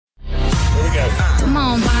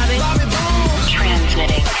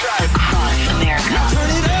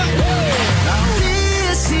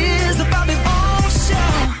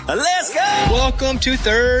welcome to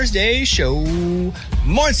Thursday's show.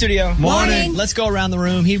 Morning, studio. Morning. Let's go around the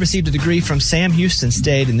room. He received a degree from Sam Houston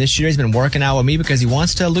State, and this year he's been working out with me because he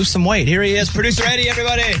wants to lose some weight. Here he is, producer Eddie,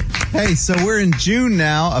 everybody. Hey, so we're in June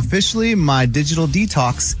now. Officially, my digital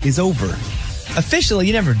detox is over. Officially,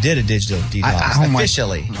 you never did a digital detox.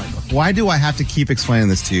 Officially. Why do I have to keep explaining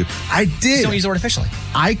this to you? I did. Just don't use the word officially.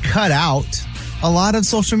 I cut out a lot of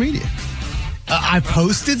social media. I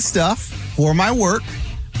posted stuff for my work,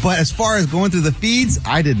 but as far as going through the feeds,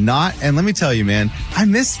 I did not. And let me tell you, man, I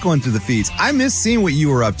miss going through the feeds. I miss seeing what you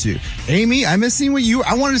were up to. Amy, I miss seeing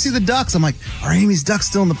I wanted to see the ducks. I'm like, are Amy's ducks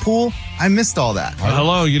still in the pool? I missed all that.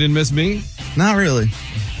 Hello, you didn't miss me? Not really.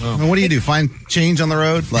 Oh. I mean, what do you do? Find change on the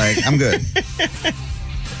road? Like, I'm good.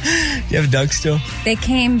 You have ducks still? They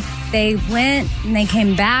went, and they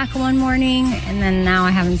came back one morning, and then now I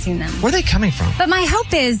haven't seen them. Where are they coming from? But my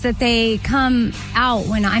hope is that they come out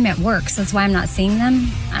when I'm at work, so that's why I'm not seeing them.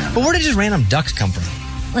 I don't know. But where did just random ducks come from?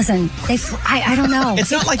 Listen, I don't know.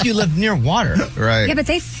 It's not like you live near water. Right. Yeah, but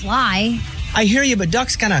they fly. I hear you, but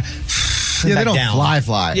ducks kind of Yeah, they don't down.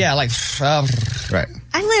 fly. Yeah, like... Right.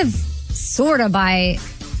 I live sort of by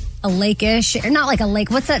a lake-ish, or not like a lake.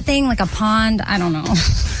 What's that thing? Like a pond? I don't know.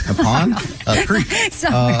 A pond? A creek.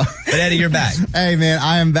 Sorry. But Eddie, you're back. Hey, man,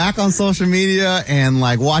 I am back on social media and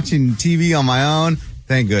like watching TV on my own.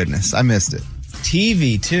 Thank goodness. I missed it.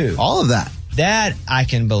 TV, too. All of that. That, I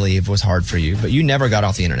can believe, was hard for you, but you never got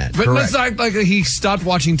off the internet. But let's act like he stopped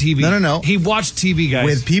watching TV. No. He watched TV, guys.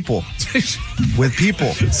 With people. With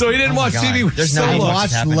people. So he didn't watch TV with There's no solo.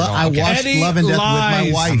 I watched Eddie Love and Death with my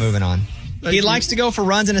lies. wife. I'm moving on. He likes to go for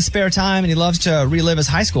runs in his spare time, and he loves to relive his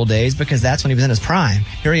high school days because that's when he was in his prime.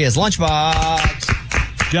 Here he is,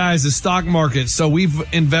 Lunchbox. Guys, the stock market. So we've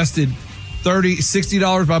invested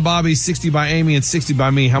 $60 by Bobby, $60 by Amy, and $60 by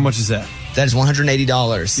me. How much is that? That is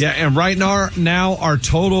 $180. Yeah, and right now our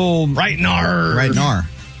total Right now.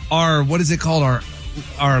 our what is it called?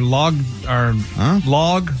 Our log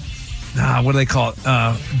log. What do they call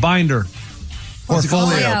it? Binder.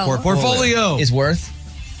 Portfolio Is worth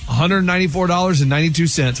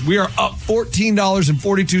 $194.92. We are up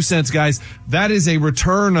 $14.42, guys. That is a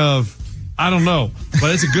return of, I don't know,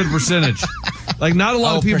 but it's a good percentage. Like, not a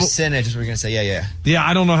lot of people. Percentage is what we're going to say. Yeah. Yeah,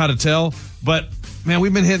 I don't know how to tell, but man,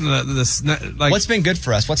 we've been hitting this. Like, What's been good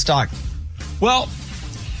for us? What stock? well,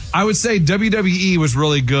 I would say WWE was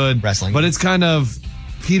really good. Wrestling. But it's kind of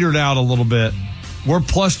petered out a little bit. We're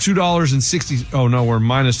plus $2.60. Oh, no, we're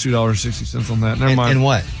minus $2.60 on that. Never mind. And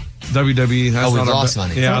what? WWE. That's we've not lost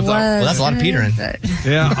money. Yeah, Well, that's a lot of petering.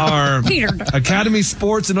 yeah. Our Petered. Academy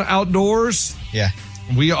Sports and Outdoors. Yeah.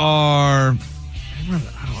 We are. I don't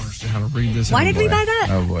understand how to read this. Why did we buy that?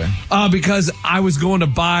 Oh, boy. Because I was going to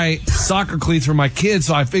buy soccer cleats for my kids,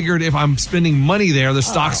 so I figured if I'm spending money there, the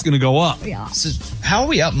stock's going to go up. Yeah. So how are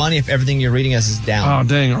we up money if everything you're reading us is down? Oh,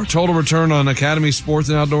 dang. Our total return on Academy Sports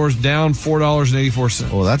and Outdoors down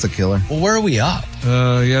 $4.84. Oh, that's a killer. Well, where are we up?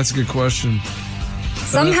 Yeah, that's a good question.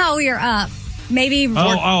 Somehow we are up. Maybe.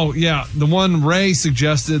 Oh, yeah. The one Ray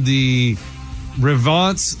suggested, the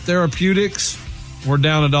Revance Therapeutics, we're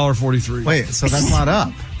down $1.43. Wait, so that's not up.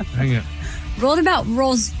 Hang it. Rolled about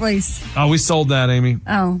Rolls Royce. Oh, we sold that, Amy.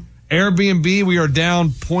 Oh. Airbnb, we are down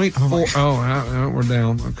 0.4. Oh, we're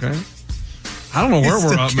down. Okay. I don't know where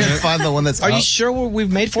we're up, man. Can't find the one that's Are up. you sure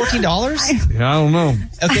we've made $14? Yeah, I don't know.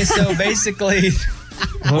 Okay, so basically,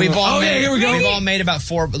 we've all made, here we go. We've all made about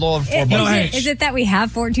a little over $4. Is it that we have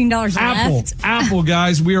 $14 left? Apple,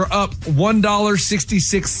 guys, we are up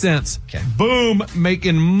 $1.66. Okay. Boom,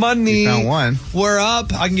 making money. You found one. We're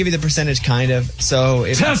up. I can give you the percentage, kind of. So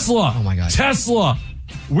Tesla. Oh my God. Tesla.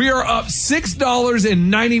 We are up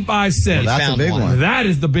 $6.95. Well, that's a found big one. one. That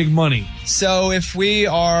is the big money. So if we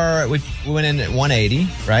went in at 180,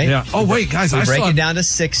 right? Yeah. Oh, wait, guys. We I break saw it down to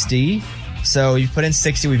 60. So you put in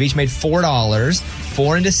 60. We've each made $4.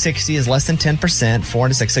 4 into 60 is less than 10%. 4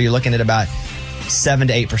 into 6. So you're looking at about 7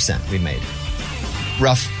 to 8% we've made.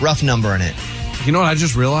 Rough number in it. You know what I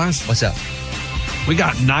just realized? What's up? We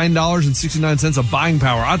got $9.69 of buying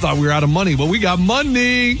power. I thought we were out of money, but we got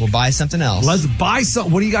money. We'll buy something else. Let's buy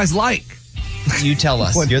something. What do you guys like? You tell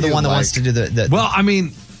us. What You're do the you one that like? wants to do the Well, I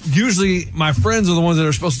mean, usually my friends are the ones that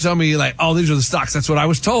are supposed to tell me, like, oh, these are the stocks. That's what I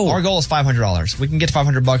was told. Our goal is $500. We can get to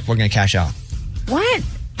 $500. We're going to cash out. What?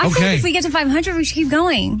 I feel Okay. like if we get to 500, we should keep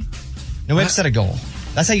going. No, we have to set a goal.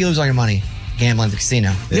 That's how you lose all your money gambling at the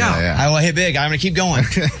casino. Yeah. I will hit big. I'm going to keep going.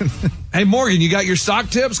 Hey, Morgan, you got your stock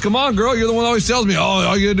tips? Come on, girl. You're the one that always tells me, oh,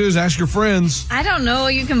 all you got to do is ask your friends. I don't know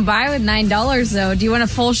what you can buy with $9, though. Do you want a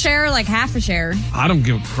full share or like half a share? I don't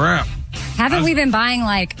give a crap. Haven't we been buying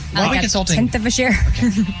like Why are we a consulting? tenth of a share?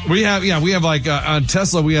 We have like on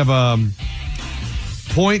Tesla, we have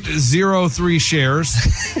 0.03 shares.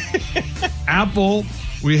 Apple,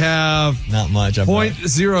 we have not much.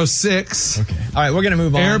 0.06. Okay. All right, we're going to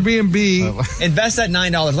move on. Airbnb. Invest that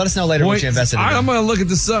 $9. Let us know later what you invested in. I'm going to look at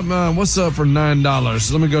this up. What's up for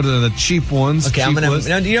 $9? Let me go to the cheap ones. Okay, I'm going to.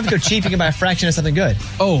 No, you don't have to go cheap. You can buy a fraction of something good.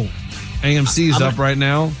 Oh, AMC is up right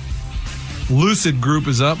now. Lucid Group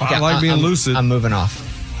is up. Okay, I like being lucid. I'm moving off.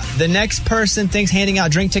 The next person thinks handing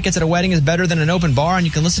out drink tickets at a wedding is better than an open bar, and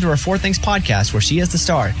you can listen to her Four Things podcast where she is the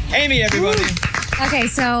star. Amy, everybody. Okay,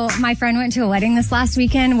 so my friend went to a wedding this last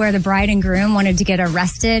weekend where the bride and groom wanted to get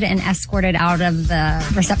arrested and escorted out of the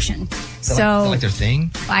reception. So like their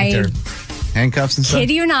thing? I their handcuffs and stuff?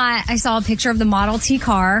 Kid you not, I saw a picture of the Model T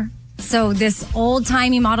car. So this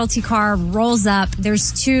old-timey Model T car rolls up.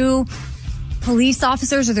 There's two police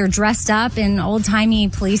officers, or they're dressed up in old-timey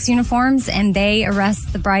police uniforms, and they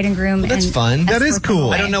arrest the bride and groom. Well, that's fun. That is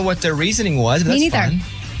cool. I don't know what their reasoning was, but Me that's neither.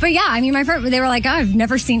 fun. But yeah, I mean, my friend, they were like, oh, I've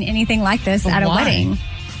never seen anything like this at a why? wedding.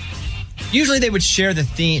 Usually they would share the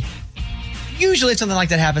theme. Usually if something like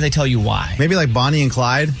that happens, they tell you why. Maybe like Bonnie and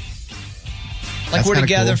Clyde. Like That's we're kinda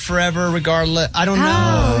together cool. forever, regardless. I don't know.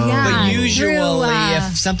 yeah, But usually, true,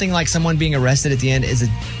 if something like someone being arrested at the end is a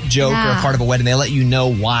joke or a Yeah. part of a wedding, they let you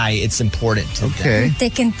know why it's important to them. Okay.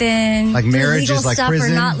 Thick and thin. Like marriage legal is like stuff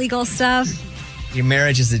prison? or not legal stuff. Your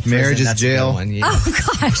marriage is a prison. Marriage is That's a good jail. one. Yeah. Oh,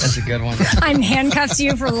 gosh. That's a good one. I'm handcuffed to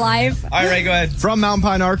you for life. All right, Ray, go ahead. From Mountain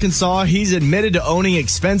Pine, Arkansas, he's admitted to owning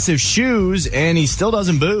expensive shoes, and he still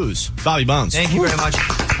doesn't booze. Bobby Bones. Thank you very much.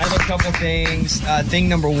 I have a couple things. Thing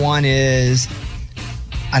number one is,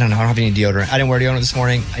 I don't know. I don't have any deodorant. I didn't wear deodorant this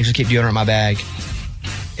morning. I usually keep deodorant in my bag.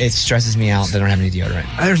 It stresses me out that I don't have any deodorant.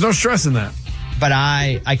 There's no stress in that. But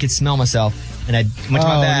I could smell myself. And I went to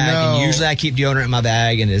my bag, no. and usually I keep deodorant in my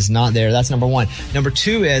bag, and it's not there. That's number one. Number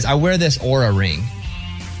two is I wear this Aura ring.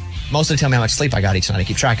 Mostly tell me how much sleep I got each night. I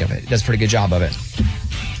keep track of it. It does a pretty good job of it.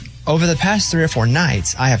 Over the past 3 or 4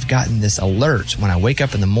 nights, I have gotten this alert when I wake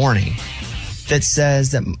up in the morning that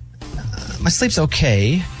says that my sleep's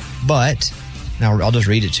okay, but now I'll just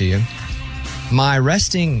read it to you. My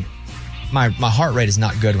heart rate is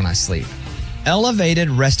not good when I sleep. Elevated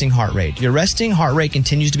resting heart rate. Your resting heart rate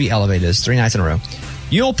continues to be elevated. It's 3 nights in a row.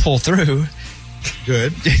 You'll pull through.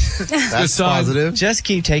 Good. That's positive. Just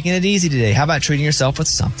keep taking it easy today. How about treating yourself with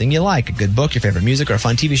something you like? A good book, your favorite music, or a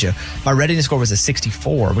fun TV show. My readiness score was a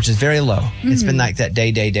 64, which is very low. Mm-hmm. It's been like that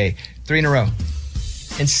day. 3 in a row.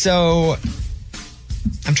 And so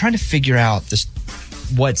I'm trying to figure out this.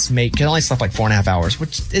 Because I only slept like 4.5 hours,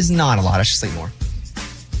 which is not a lot. I should sleep more.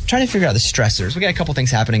 Trying to figure out the stressors. We got a couple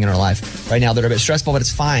things happening in our life right now that are a bit stressful, but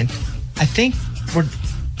it's fine. I think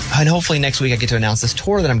and hopefully next week I get to announce this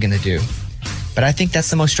tour that I'm going to do. But I think that's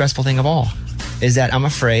the most stressful thing of all, is that I'm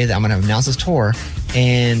afraid that I'm going to announce this tour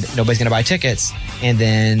and nobody's going to buy tickets. And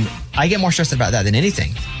then I get more stressed about that than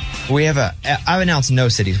anything. I've announced no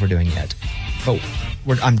cities we're doing yet, but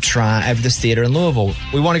I have this theater in Louisville.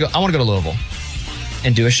 I want to go to Louisville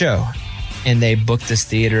and do a show. And they booked this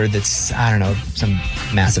theater that's, I don't know, some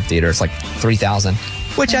massive theater. It's like 3,000,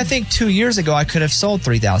 which I think 2 years ago I could have sold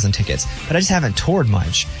 3,000 tickets, but I just haven't toured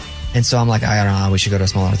much. And so I'm like, I don't know, we should go to a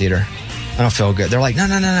smaller theater. I don't feel good. They're like,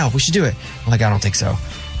 no, we should do it. I'm like, I don't think so.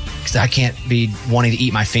 Because I can't be wanting to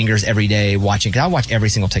eat my fingers every day watching, because I watch every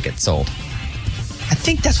single ticket sold. I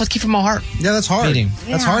think that's what's keeping my heart. Yeah, that's hard. beating.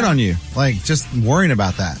 That's hard on you. Like, just worrying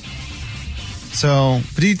about that. So,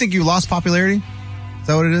 but do you think you lost popularity? Is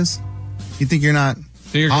that what it is? You think you're not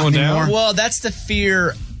You're hot going down? anymore? Well, that's the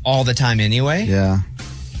fear all the time anyway. Yeah.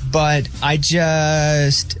 But I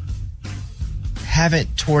just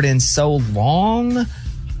haven't toured in so long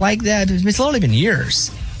like that. It's only been years.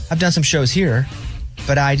 I've done some shows here,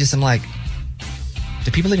 but I'm like, do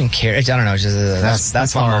people even care? I don't know. It's just,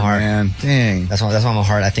 that's why my heart, man. Dang. That's why my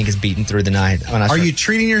heart, I think, is beating through the night. Are you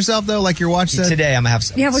treating yourself though, like your watch said? Today I'm gonna have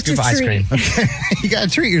Yeah, what's scoop your of ice treat? cream. You gotta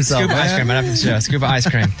treat yourself. Scoop of man. ice cream right after the show. Scoop of ice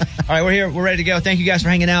cream. All right, we're here. We're ready to go. Thank you guys for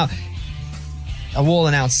hanging out. I will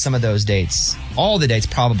announce some of those dates. All the dates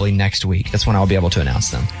probably next week. That's when I'll be able to announce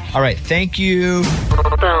them. All right, thank you.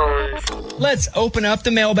 Let's open up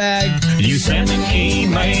the mailbag. You send an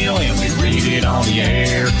email and we read it on the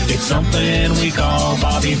air. It's something we call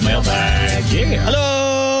Bobby's Mailbag. Yeah.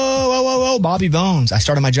 Hello, Bobby Bones. I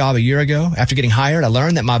started my job a year ago. After getting hired, I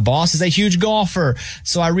learned that my boss is a huge golfer.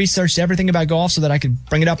 So I researched everything about golf so that I could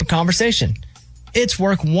bring it up in conversation. It's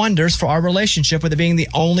worked wonders for our relationship, with it being the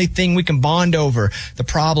only thing we can bond over. The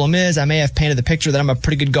problem is I may have painted the picture that I'm a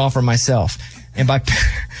pretty good golfer myself. And by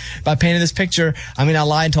painting this picture, I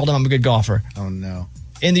lied and told him I'm a good golfer. Oh, no.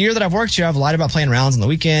 In the year that I've worked here, I've lied about playing rounds on the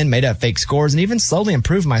weekend, made up fake scores, and even slowly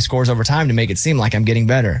improved my scores over time to make it seem like I'm getting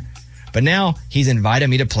better. But now he's invited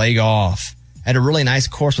me to play golf. at a really nice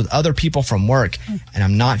course with other people from work, and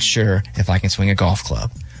I'm not sure if I can swing a golf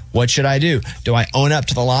club. What should I do? Do I own up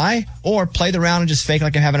to the lie or play the round and just fake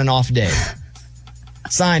like I'm having an off day?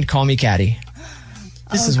 Signed, call me Caddy.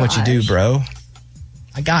 This is what you do, bro.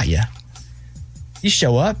 I got you. You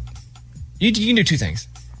show up. You can do two things.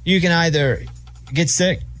 You can either get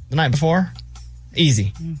sick the night before.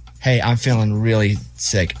 Easy. Hey, I'm feeling really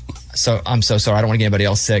sick. So I'm so sorry. I don't want to get anybody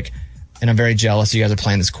else sick. And I'm very jealous you guys are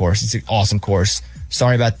playing this course. It's an awesome course.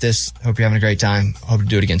 Sorry about this. Hope you're having a great time. Hope to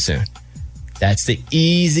do it again soon. That's the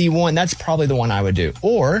easy one. That's probably the one I would do.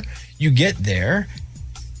 Or you get there,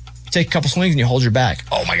 you take a couple swings and you hold your back.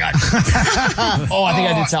 Oh my God. I think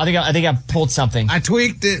I did something. I think I pulled something. I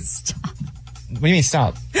tweaked it. What do you mean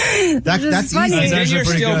stop? That's funny. easy. Then you're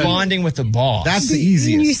pretty still good. bonding with the ball. That's the And you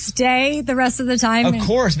easiest. stay the rest of the time. Of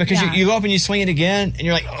course, because Yeah. you go up and you swing it again and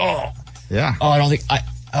you're like, Yeah.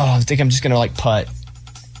 I think I'm just going to like putt.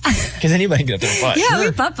 Because anybody can get up there and putt. Yeah,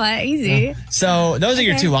 we putt easy. So those are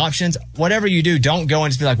your two options. Whatever you do, don't go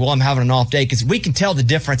and just be like, well, I'm having an off day. Because we can tell the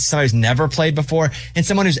difference somebody who's never played before and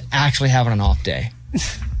someone who's actually having an off day.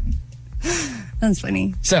 That's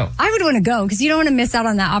funny. So I would want to go because you don't want to miss out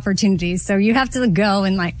on that opportunity. So you have to go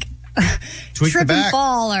and like Tweak trip the and back.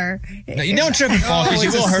 fall or. no, you don't trip and fall because you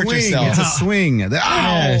It's a will hurt swing. yourself. It's a swing.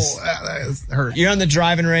 Yes. That hurt. You're on the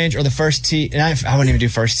driving range or the first tee. And I wouldn't even do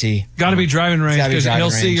first tee. Got to be driving range Gotta be because driving he'll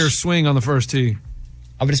see range. your swing on the first tee.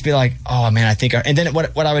 I would just be like, oh man, and then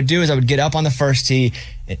what I would do is I would get up on the first tee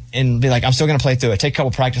and be like, I'm still going to play through it. Take a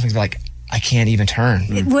couple practice swings, be like, I can't even turn.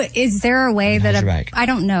 Is there a way that Hold your back. I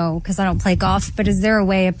don't know because I don't play golf, but is there a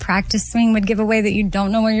way a practice swing would give away that you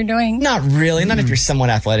don't know what you're doing? Not really. Not if you're somewhat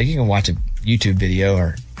athletic. You can watch a YouTube video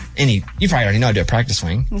or you probably already know how to do a practice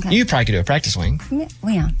swing. Okay. You probably could do a practice swing.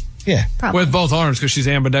 Well, yeah, Yeah. probably. With both arms because she's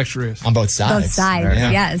ambidextrous. On both sides. Both sides,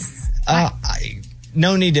 Yeah. yes.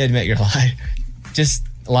 No need to admit your lie. Just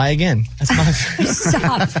lie again. That's my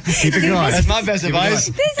Stop. Keep it going. That's my best advice.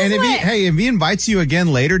 And if he invites you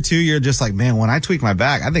again later too, you're just like, man, when I tweak my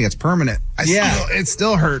back, I think it's permanent. It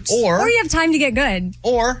still hurts. Or you have time to get good.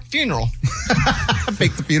 Or funeral.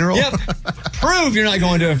 Fake the funeral. Yep. Prove you're not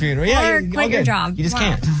going to a funeral. Yeah, Or you're quit all your good. job. You just Wow.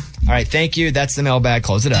 can't. All right, thank you. That's the mailbag.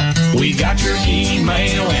 Close it up. We got your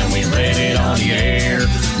email and we read it on the air.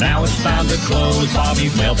 Now it's time to close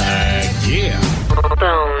Bobby's mailbag. Yeah.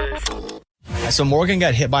 So Morgan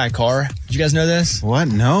got hit by a car. Did you guys know this? What?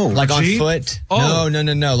 No. Like on Jeep? foot? Oh.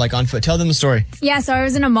 No. Like on foot. Tell them the story. Yeah, so I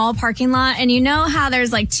was in a mall parking lot, and you know how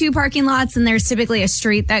there's like two parking lots, and there's typically a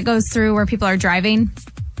street that goes through where people are driving?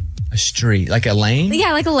 A street, like a lane?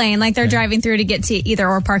 Yeah, like a lane, like they're driving through to get to either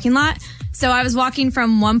or parking lot. So I was walking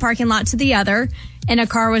from one parking lot to the other, and a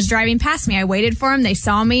car was driving past me. I waited for them, they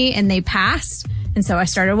saw me, and they passed, and so I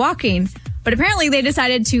started walking. But apparently they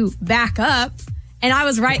decided to back up, and I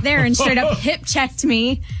was right there and straight up hip checked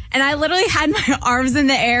me. And I literally had my arms in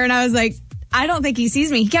the air, and I was like, I don't think he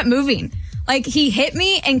sees me. He kept moving. Like, he hit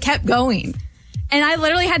me and kept going. And I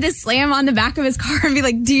literally had to slam on the back of his car and be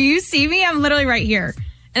like, do you see me? I'm literally right here.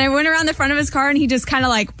 And I went around the front of his car, and he just kind of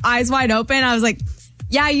like eyes wide open. I was like,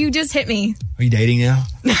 yeah, you just hit me. Are you dating now?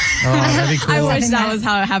 that'd be cool. I wish that was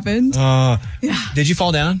how it happened. Did you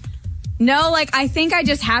fall down? No, like, I think I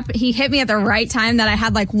just he hit me at the right time that I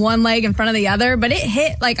had like one leg in front of the other, but it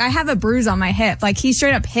hit, like, I have a bruise on my hip. Like, he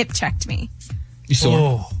straight up hip checked me. You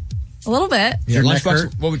sore? A little bit. Your neck lunchbox?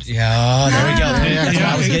 hurt? What would? Yeah, there we go. That's what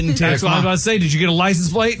I was getting to. That's what I was about to say. Did you get a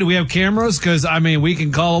license plate? Do we have cameras? Because, I mean, we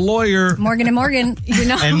can call a lawyer. Morgan and Morgan. You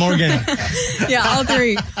know? And Morgan. Yeah, all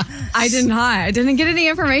three. I did not. I didn't get any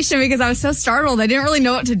information because I was so startled. I didn't really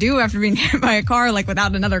know what to do after being hit by a car, like,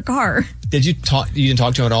 without another car. Did you talk? You didn't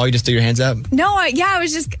talk to him at all? You just threw your hands up? No, I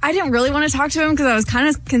didn't really want to talk to him because I was kind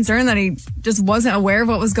of concerned that he just wasn't aware of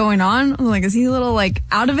what was going on. I was like, is he a little, like,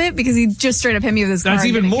 out of it? Because he just straight up hit me with his car. That's and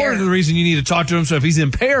even didn't more care. the reason you need to talk to him. So if he's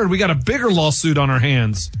impaired, we got a bigger lawsuit on our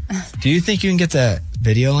hands. Do you think you can get the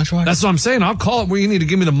video, Lunchbox? That's what I'm saying. I'll call it where you need to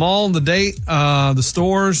give me the mall, the date, the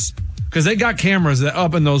stores. Because they got cameras that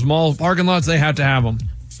up in those mall parking lots. They have to have them.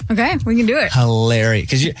 Okay, we can do it. Hilarious.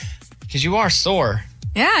 Because you are sore.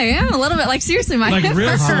 Yeah, I am a little bit. Like, seriously, my Like hip real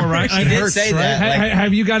hurts. sore, right? She did say that.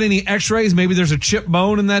 Have you got any x-rays? Maybe there's a chip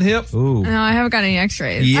bone in that hip? Ooh. No, I haven't got any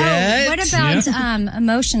x-rays. Yes. What about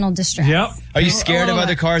emotional distress? Yep. Are you scared of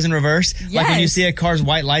other cars in reverse? Like when you Yes. see a car's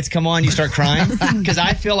white lights come on, you start crying? Because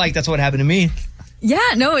I feel like that's what happened to me. Yeah,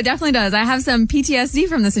 no, it definitely does. I have some PTSD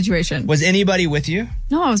from the situation. Was anybody with you?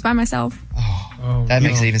 No, I was by myself. That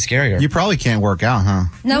makes it even scarier. You probably can't work out, huh?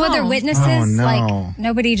 No other witnesses? Oh, no. Like,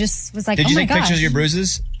 nobody just was like, Did oh you my take gosh. pictures of your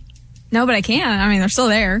bruises? No, but I can. I mean, they're still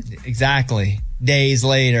there. Exactly. days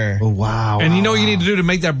later. Oh, wow. And you know what you need to do to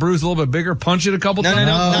make that bruise a little bit bigger? Punch it a couple times. No,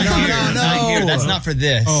 not here. That's not for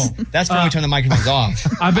this. Oh. That's for when we turn the microphones off.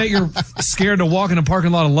 I bet you're scared to walk in a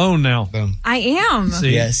parking lot alone now. Boom. I am.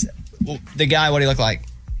 See? Yes. Well, the guy, what do he look like?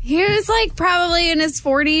 He was like probably in his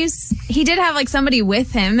 40s. He did have like somebody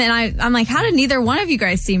with him, and I'm like, how did neither one of you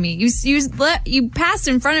guys see me? You passed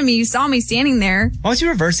in front of me. You saw me standing there. Why was he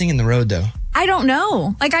reversing in the road though? I don't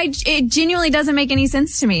know. Like it genuinely doesn't make any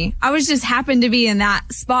sense to me. I was just happened to be in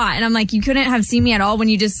that spot, and I'm like, you couldn't have seen me at all when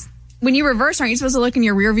you reverse. Aren't you supposed to look in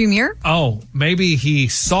your rearview mirror? Oh, maybe he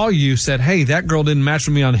saw you, said, hey, that girl didn't match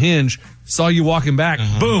with me on Hinge. Saw you walking back.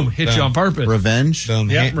 Boom. Hit you on purpose. Revenge? Boom.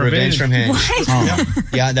 Yeah, Revenge from Hinge.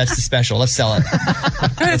 What? Yeah, that's the special. Let's sell it.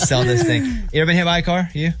 Let's sell this thing. You ever been hit by a car?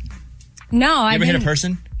 You No, ever hit a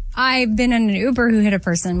person? I've been in an Uber who hit a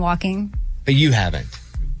person walking. But you haven't.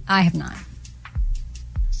 I have not.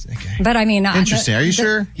 Okay. But I mean, Interesting. Are you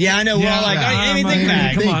sure? Yeah, I know. We're all like, anything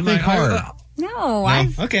back. Come on, think hard. No,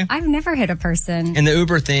 okay. I've never hit a person. And the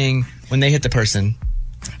Uber thing, when they hit the person,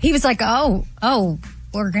 He was like, oh,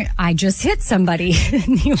 I just hit somebody.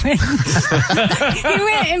 And he went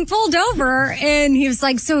and pulled over, and he was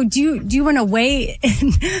like, so do you want to wait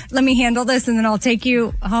and let me handle this, and then I'll take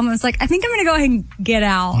you home? I was like, I think I'm going to go ahead and get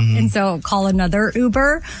out. And so call another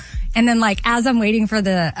Uber. And then, like, as I'm waiting for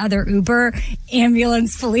the other Uber,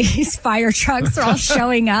 ambulance, police, fire trucks are all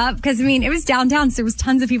showing up. Because, I mean, it was downtown, so there was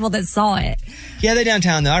tons of people that saw it. yeah, they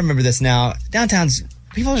downtown though. I remember this now. Downtown's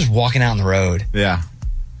people are just walking out on the road. Yeah.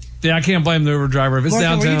 Yeah, I can't blame the Uber driver. If it's Morgan,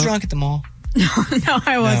 downtown. were you drunk at the mall? No,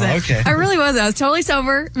 I wasn't. No, okay. I really wasn't. I was totally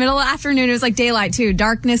sober. Middle of the afternoon. It was like daylight too.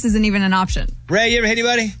 Darkness isn't even an option. Ray, you ever hit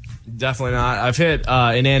anybody? Definitely not. I've hit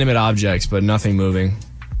inanimate objects, but nothing moving.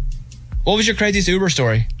 What was your craziest Uber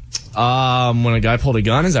story? When a guy pulled a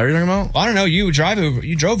gun, is that what you're talking about? Well, I don't know. You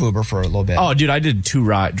drove Uber for a little bit. Oh, dude, I did 2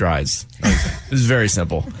 drives. It was very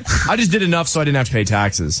simple. I just did enough so I didn't have to pay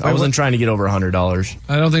taxes. I wasn't trying to get over $100.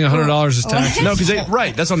 I don't think $100 is tax. No, because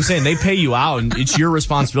right, that's what I'm saying. They pay you out, and it's your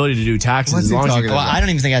responsibility to do taxes What's as he long as talking you. Well, I don't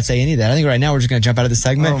even think I'd say any of that. I think right now we're just going to jump out of the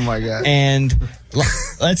segment. Oh, my God. And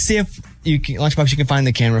let's see if Lunchbox, you can find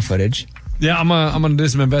the camera footage. Yeah, I'm gonna do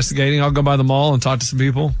some investigating. I'll go by the mall and talk to some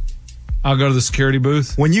people. I'll go to the security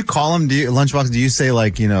booth. When you call them, Lunchbox, do you say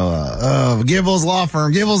like, Gibbles Law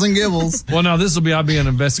Firm, Gibbles and Gibbles? Well, no, I'll be an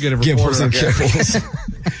investigative reporter.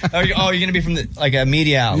 Oh, you're going to be from a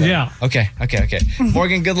media outlet? Yeah. Okay.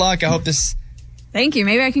 Morgan, good luck. I hope this... Thank you.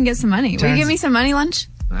 Maybe I can get some money. Will you give me some money, Lunch?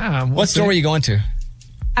 What store were you going to?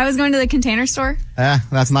 I was going to the Container Store.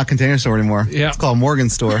 That's not Container Store anymore. Yeah. It's called Morgan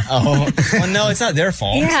Store. Oh, well, no, it's not their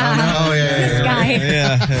fault. Yeah. Oh, yeah. This guy.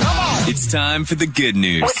 Yeah. It's time for the good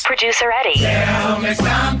news. With producer Eddie. Tell me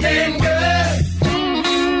something good.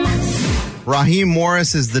 Raheem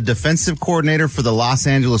Morris is the defensive coordinator for the Los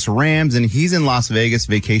Angeles Rams, and he's in Las Vegas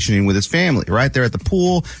vacationing with his family, right there at the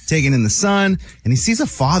pool, taking in the sun, and he sees a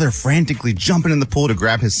father frantically jumping in the pool to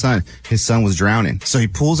grab his son. His son was drowning. So he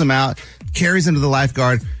pulls him out, carries him to the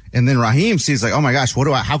lifeguard, and then Raheem sees like, oh my gosh,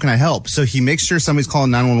 how can I help? So he makes sure somebody's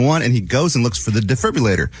calling 911, and he goes and looks for the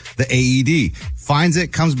defibrillator, the AED, finds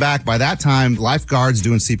it, comes back. By that time, lifeguard's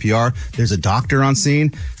doing CPR. There's a doctor on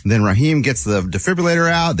scene. And then Raheem gets the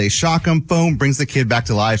defibrillator out. They shock him, boom, brings the kid back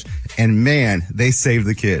to life. And man, they saved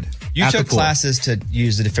the kid. You took classes to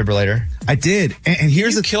use the defibrillator. I did. And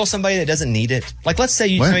here's the kill somebody that doesn't need it. Like, let's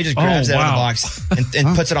say somebody just grabs it out of the box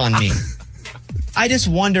and puts it on me. I just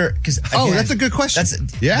wonder because that's a good question.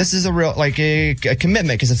 This is a real a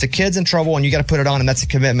commitment because if the kid's in trouble and you got to put it on, and that's a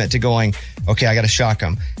commitment to going. Okay, I got to shock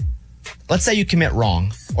him. Let's say you commit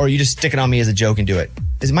wrong, or you just stick it on me as a joke and do it.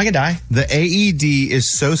 Am I gonna die? The AED is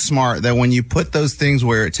so smart that when you put those things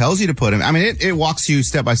where it tells you to put them, I mean, it walks you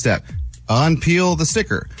step by step. Unpeel the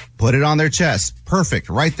sticker, put it on their chest. Perfect,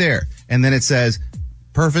 right there. And then it says,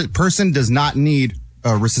 perfect person does not need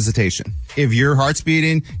resuscitation. If your heart's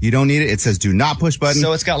beating, you don't need it. It says do not push button.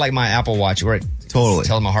 So it's got like my Apple Watch where it totally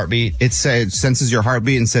tells my heartbeat. It senses your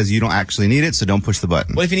heartbeat and says you don't actually need it, so don't push the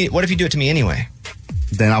button. What if you do it to me anyway?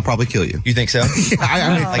 Then I'll probably kill you. You think so?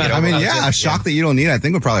 A shock that you don't need, I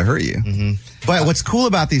think would probably hurt you. Mm-hmm. But what's cool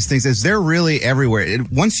about these things is they're really everywhere.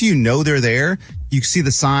 Once you know they're there, you see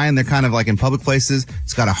the sign. They're kind of like in public places.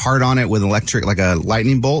 It's got a heart on it with electric, like a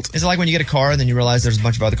lightning bolt. Is it like when you get a car and then you realize there's a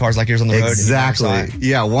bunch of other cars like yours on the road? Exactly.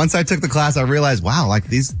 Yeah. Once I took the class, I realized, wow, like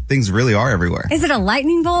these things really are everywhere. Is it a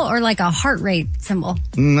lightning bolt or like a heart rate symbol?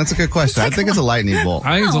 That's a good question. I think it's a lightning bolt.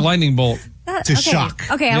 I think it's a lightning bolt. To shock.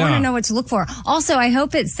 Okay, I want to know what to look for. Also, I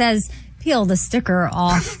hope it says peel the sticker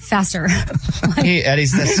off faster.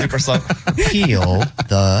 Eddie's that's super slow. Peel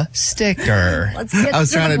the sticker. I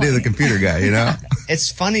was trying to do the computer guy, you know?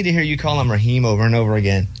 It's funny to hear you call him Raheem over and over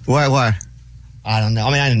again. Why? I don't know.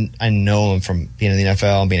 I mean, I know him from being in the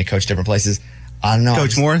NFL and being a coach at different places. I don't know.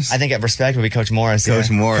 Coach Morris? I think at respect would be Coach Morris. Coach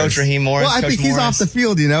Morris. Coach Raheem Morris. Well, I think he's off the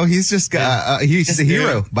field, He's just he's a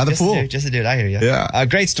hero by the pool. Just a dude. I hear you. Yeah.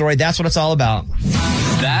 Great story. That's what it's all about.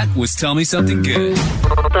 That was Tell Me Something Good.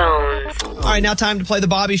 All right, now time to play the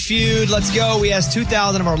Bobby Feud. Let's go. We asked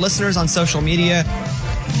 2,000 of our listeners on social media.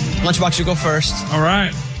 Lunchbox, you go first. All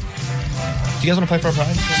right. Do you guys want to play for a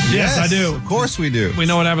prize? Yes, I do. Of course we do. We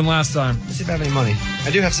know what happened last time. Let's see if I have any money. I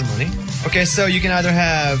do have some money. Okay, so you can either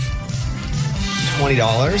have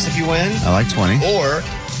 $20 if you win. I like 20. Or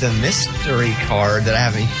the mystery card that I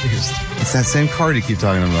haven't used. It's that same card you keep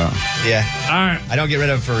talking about. Yeah. All right. I don't get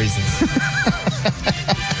rid of it for a reason.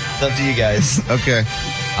 It's up to you guys. Okay.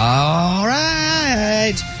 All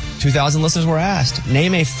right. 2,000 listeners were asked.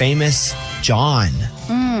 Name a famous John.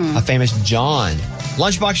 A famous John.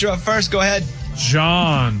 Lunchbox, you're up first. Go ahead.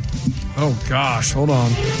 John. Oh, gosh. Hold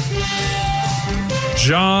on.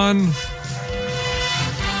 John.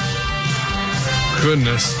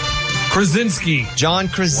 Goodness. Krasinski. John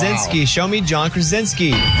Krasinski. Wow. Show me John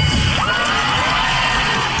Krasinski.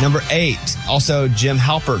 Number 8. Also, Jim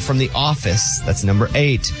Halpert from The Office. That's number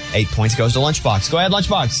 8. 8 points goes to Lunchbox. Go ahead,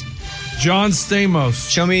 Lunchbox. John Stamos.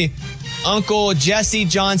 Show me Uncle Jesse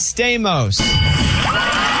John Stamos.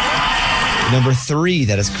 Number 3.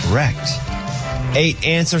 That is correct. 8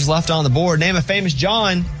 answers left on the board. Name a famous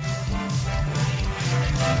John.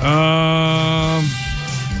 Are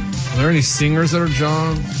there any singers that are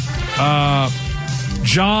John?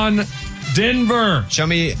 John Denver. Show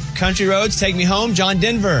me Country Roads, Take Me Home, John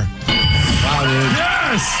Denver. Wow, dude.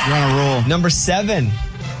 Yes! You're on a roll. Number 7.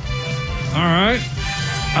 All right.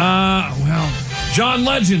 Well, John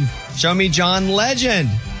Legend. Show me John Legend.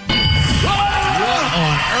 What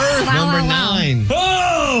on earth? Wow, Number wow, wow. 9.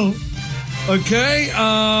 Oh! Okay.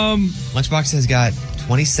 Lunchbox has got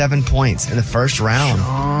 27 points in the first round.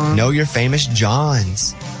 John. Know your famous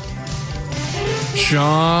Johns.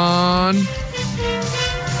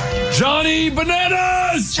 Johnny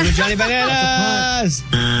Bananas. Show me Johnny Bananas.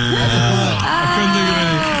 I couldn't think of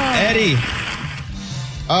any. Eddie.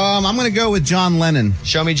 I'm going to go with John Lennon.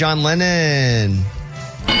 Show me John Lennon.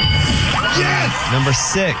 Yes! Number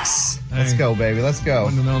 6. Let's go, baby. Let's go.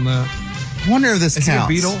 Wouldn't have known that. I wonder if this Is he a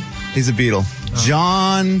counts. Beatle? He's a Beatle.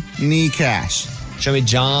 Johnny Cash. Show me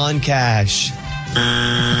John Cash.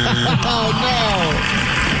 Oh,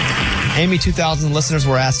 Amy, 2,000 listeners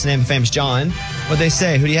were asked to name a famous John. What'd they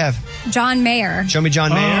say? Who do you have? John Mayer. Show me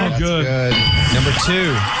John Mayer. Oh, good. Good. Number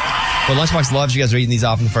 2. Well, Lunchbox loves you guys reading these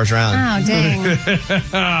off in the first round. Oh, dang.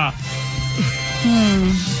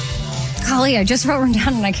 Golly, I just wrote one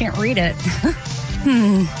down and I can't read it.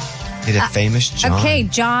 Get a famous John. Okay,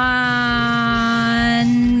 John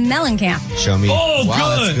Mellencamp. Show me Oh,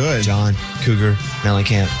 Wow, good. that's good. John Cougar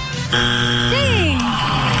Mellencamp. Dang.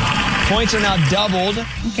 Points are now doubled.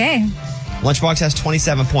 Okay. Lunchbox has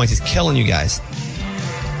 27 points. He's killing you guys.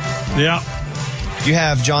 Yeah. You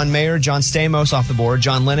have John Mayer, John Stamos off the board,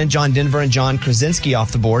 John Lennon, John Denver, and John Krasinski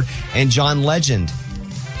off the board, and John Legend.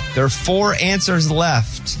 There are 4 answers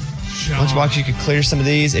left. Lunchbox, you could clear some of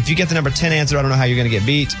these. If you get the number 10 answer, I don't know how you're going to get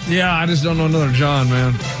beat. Yeah, I just don't know another John,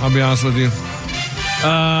 man. I'll be honest with you.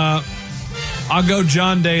 I'll go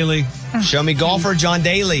John Daly. Show me golfer John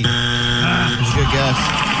Daly. That's a good guess.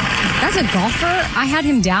 That's a golfer? I had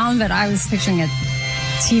him down, but I was picturing a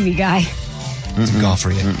TV guy. It's a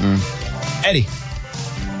golfer. Yeah. Eddie.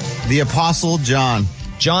 The Apostle John.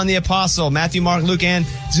 John the Apostle. Matthew, Mark, Luke, and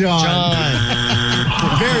John.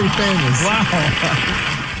 Very famous. Wow.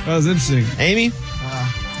 That was interesting. Amy.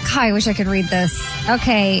 God, I wish I could read this.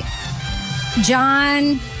 Okay.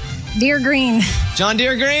 John Deere Green. John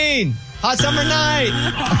Deere Green. Hot summer night.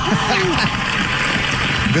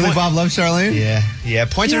 Billy Bob loves Charlene? Yeah.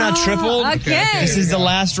 Points are now tripled. Okay. This is the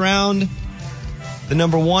last round. The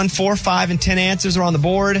number 1, 4, 5, and 10 answers are on the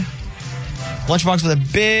board. Lunchbox with a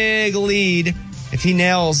big lead. If he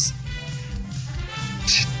nails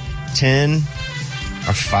 10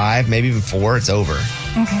 or 5, maybe even 4, it's over.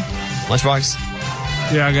 Okay. Lunchbox,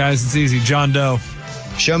 Yeah, guys, it's easy. John Doe.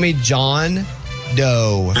 show me John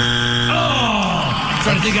Doe.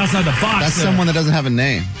 Trying to think outside the box. That's there. someone that doesn't have a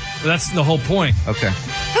name. That's the whole point. Okay.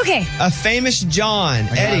 Okay. A famous John.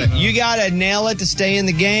 Eddie, you got to nail it to stay in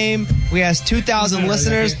the game. We asked 2,000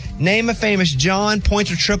 listeners. Name a famous John.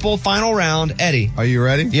 Points are triple. Final round. Eddie. Are you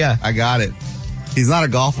ready? Yeah. I got it. He's not a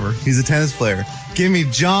golfer. He's a tennis player. Give me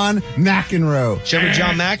John McEnroe. Show me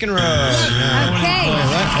John McEnroe. No. Okay.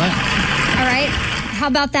 What? All right. How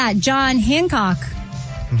about that? John Hancock.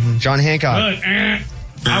 John Hancock. Good.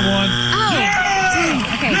 I won. Oh.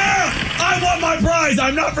 Okay. I I want my prize.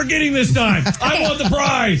 I'm not forgetting this time. I want the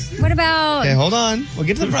prize. What about Okay, hold on. We'll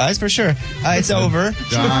get to the prize for sure. It's over.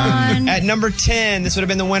 John? At number 10, this would have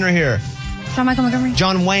been the winner here. John Michael Montgomery?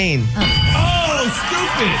 John Wayne. Oh,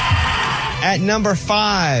 stupid. At number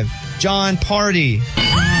 5, John Party.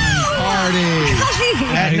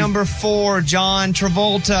 At number 4, John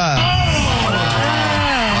Travolta.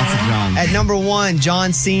 Lots of Johns. At number 1,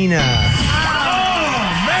 John Cena. Oh,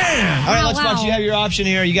 man. All right, Wow, Lunchbox, wow. you have your option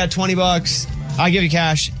here. You got $20. I'll give you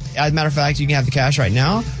cash. As a matter of fact, you can have the cash right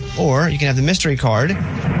now, or you can have the mystery card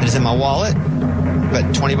that is in my wallet. But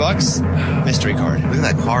 $20, mystery card. Look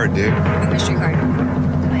at that card, dude. Mystery card.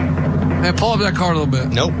 Man, pull up that card a little bit.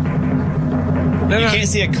 Nope. No, You no. can't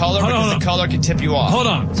see a color Hold because on. the color can tip you off. Hold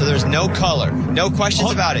on. So there's no color. No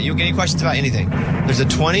questions about it. You'll get any questions about anything. There's a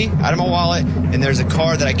 20 out of my wallet, and there's a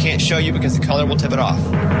card that I can't show you because the color will tip it off.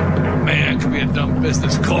 Man, it could be a dumb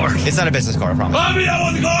business card. It's not a business card, I promise. I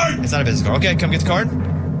want the card. It's not a business card. Okay, come get the card.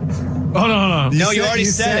 Hold on. No, you already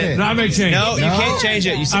said it. No, I may change. No, you can't change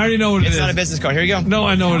it. You said, I already know what it it's is. not a business card. Here you go. No,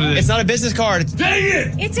 I know what it is. It's not a business card. Dang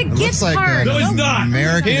it! It's a Looks gift like card. No, it's not.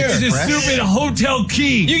 American Here. It's a Express. stupid hotel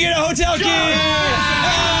key. You get a hotel key.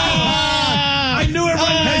 I knew it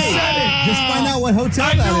right when I said it. Just find out what hotel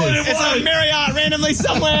I knew that what is. it It's on was. Marriott randomly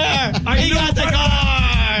somewhere. I He knew got the right-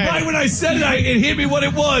 card. Right when I said it, it hit me what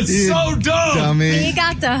it was. You So dumb. Dummy. He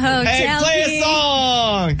got the hotel Hey, play key. a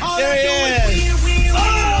song. There he is. Oh,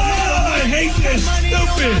 I hate this.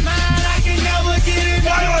 Stupid.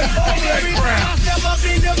 Why do I follow that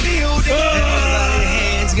crap?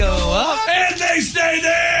 Hands go up. And they stay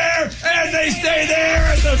there. And they stay there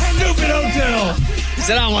at the stupid hotel. He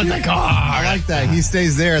said, I want the I card. like that. He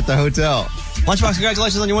stays there at the hotel. Lunchbox,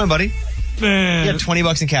 congratulations on your win, buddy. You Man, have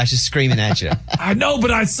 $20 in cash just screaming at you. I know, but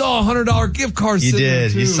I saw a $100 gift card. You sitting there,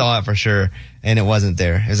 did. too. You saw it for sure. And it wasn't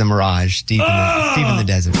there. It was a mirage deep in the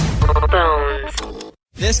desert.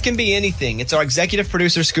 This can be anything. It's our executive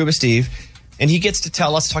producer, Scuba Steve, and he gets to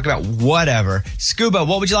tell us to talk about whatever. Scuba,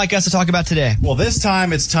 what would you like us to talk about today? Well, this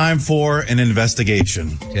time it's time for an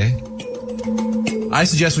investigation. Okay. I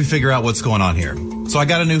suggest we figure out what's going on here. So I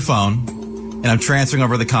got a new phone, and I'm transferring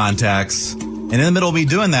over the contacts. And in the middle of me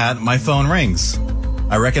doing that, my phone rings.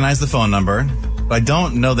 I recognize the phone number, but I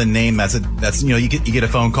don't know the name. That's you get a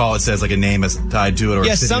phone call. It says like a name that's tied to it. Or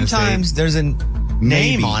Yes, city and sometimes state. there's a name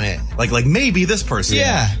Maybe. on it. Like maybe this person.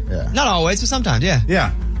 Yeah. Yeah. Not always, but sometimes, yeah.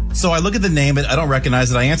 Yeah. So I look at the name, but I don't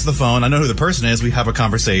recognize it. I answer the phone. I know who the person is. We have a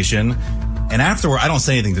conversation. And afterward, I don't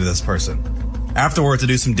say anything to this person. Afterwards, I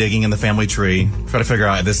do some digging in the family tree, try to figure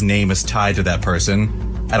out if this name is tied to that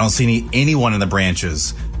person. I don't see anyone in the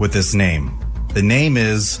branches with this name. The name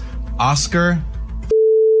is Oscar,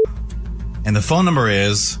 and the phone number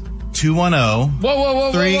is 210.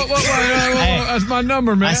 Whoa. Hey. That's my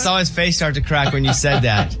number, man. I saw his face start to crack when you said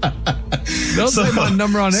that. Don't say my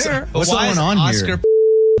number on air. What's Why going is on Oscar here?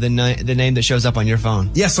 the name that shows up on your phone?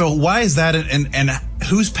 Yeah, so why is that, and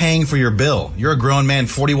who's paying for your bill? You're a grown man,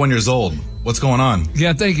 41 years old. What's going on?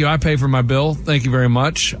 Yeah, thank you. I pay for my bill. Thank you very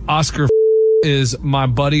much. Oscar is my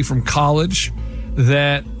buddy from college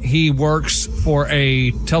that he works for a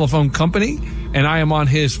telephone company, and I am on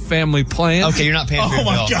his family plan. Okay, you're not paying for your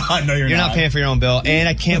bill. God, no, You're not paying for your own bill. And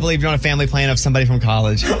I can't believe you're on a family plan of somebody from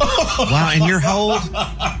college. Wow, and you're how old?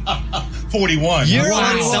 41. You're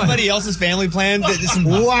Wow. on somebody else's family plan?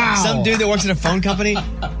 Some dude that works at a phone company?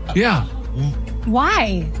 Yeah.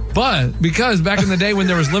 Why? But because back in the day when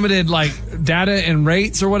there was limited like data and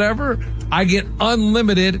rates or whatever, I get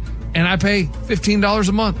unlimited and I pay $15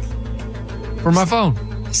 a month for my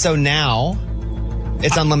phone. So now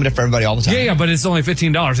it's unlimited for everybody all the time. Yeah, but it's only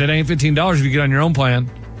 $15. It ain't $15 if you get on your own plan.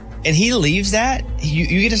 And he leaves that? You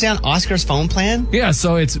get to stay on Oscar's phone plan? Yeah,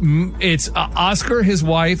 so it's Oscar, his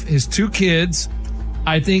wife, his 2 kids,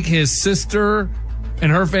 I think his sister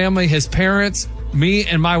and her family, his parents, me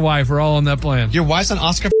and my wife are all on that plan. Your wife's on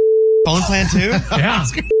Oscar phone plan too? Yeah.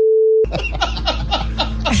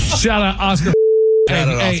 Shout out Oscar.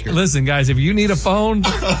 Hey, listen, guys, if you need a phone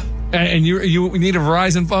and you need a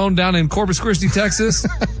Verizon phone down in Corpus Christi, Texas,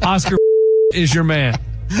 Oscar is your man.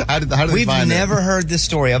 How did they We've find never it? heard this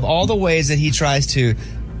story of all the ways that he tries to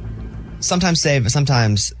sometimes save, but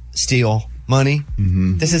sometimes steal money.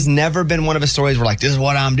 Mm-hmm. This has never been one of his stories where like, this is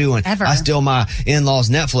what I'm doing. Ever. I steal my in-laws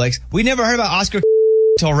Netflix. We never heard about Oscar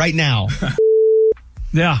until right now.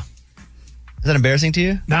 Yeah. Is that embarrassing to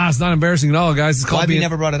you? Nah, it's not embarrassing at all, guys. It's Why called have you being.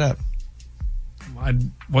 never brought it up?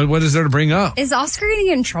 What is there to bring up? Is Oscar going to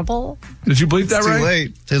get in trouble? Did you bleep that Too right?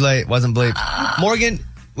 late. Too late. Wasn't bleep. Morgan,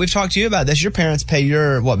 we've talked to you about this. Your parents pay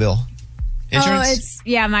your what bill? Insurance? Oh,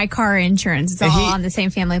 it's my car insurance. It's all on the same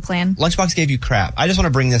family plan. Lunchbox gave you crap. I just want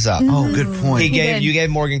to bring this up. Oh, good point. You gave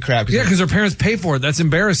Morgan crap. Yeah, because her parents pay for it. That's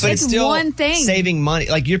embarrassing. But it's still one thing. Saving money.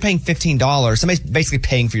 Like, you're paying $15. Somebody's basically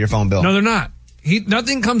paying for your phone bill. No, they're not.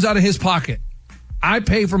 Nothing comes out of his pocket. I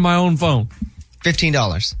pay for my own phone.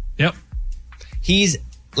 $15. Yep. He's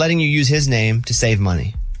letting you use his name to save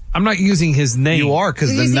money. I'm not using his name. You are,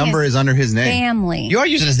 because the number is under his name. Family. You are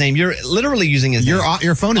using his name. You're literally using his name.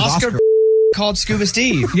 Your phone is Oscar. Called Scuba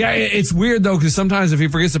Steve. Yeah, it's weird though, because sometimes if he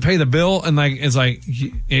forgets to pay the bill and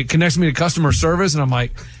it connects me to customer service, and I'm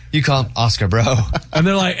like, you call him Oscar, bro. And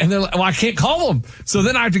they're like, well, I can't call him. So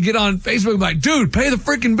then I have to get on Facebook and be like, dude, pay the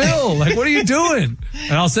freaking bill. Like, what are you doing?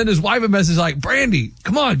 And I'll send his wife a message like, Brandy,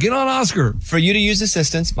 come on, get on Oscar. For you to use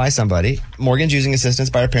assistance by somebody, Morgan's using assistance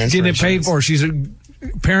by her parents. Getting it paid for.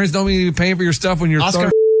 Parents don't need to be paying for your stuff when you're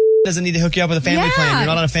Oscar doesn't need to hook you up with a family plan. You're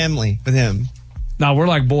not on a family with him. No, we're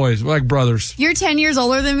like boys. We're like brothers. You're 10 years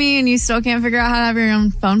older than me and you still can't figure out how to have your own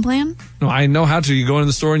phone plan? No, I know how to. You go in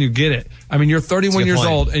the store and you get it. I mean, you're 31 years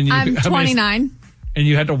old. And I'm 29. And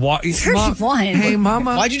you had to walk. 31. Hey,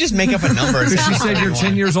 mama. Why'd you just make up a number? Because she said you're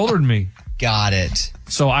 10 years older than me. Got it.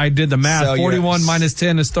 So I did the math. So 41 minus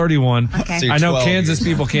 10 is 31. Okay. So I know Kansas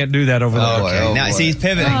people can't do that over there. Okay. Now, see, he's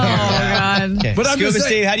pivoting. Oh, God. Okay. But I'm Scuba just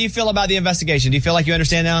saying- Steve, how do you feel about the investigation? Do you feel like you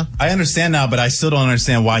understand now? I understand now, but I still don't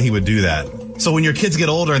understand why he would do that. So when your kids get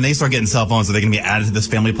older and they start getting cell phones, are they going to be added to this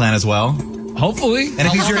family plan as well? Hopefully. And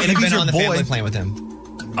if he's your, and if he's been your on the family boy, plan with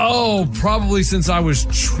him? Oh, probably since I was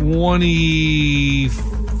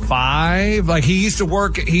 25. Like, he used to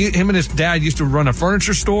work, him and his dad used to run a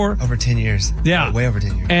furniture store. Over 10 years. Yeah. Way over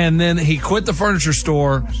 10 years. And then he quit the furniture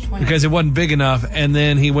store because it wasn't big enough. And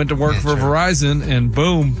then he went to work for Verizon, and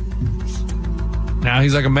boom. Now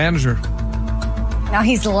he's like a manager. Now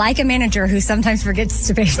he's like a manager who sometimes forgets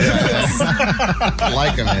to pay bills.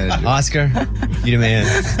 Like a manager. Oscar, you the man.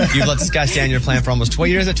 You've let this guy stay on your plan for almost, what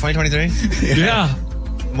year is it? 2023? Yeah.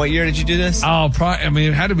 What year did you do this? Oh, probably. I mean,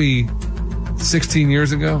 it had to be 16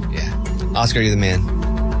 years ago. Yeah. Oscar, you're the man.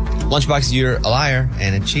 Lunchbox, you're a liar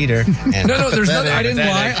and a cheater. And No, there's nothing. I didn't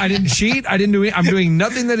lie. I didn't cheat. I didn't do it. I'm doing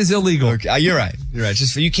nothing that is illegal. Okay, you're right. You're right.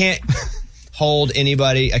 Just you can't hold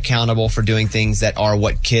anybody accountable for doing things that are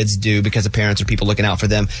what kids do because of parents or people looking out for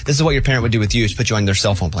them. This is what your parent would do with you, is put you on their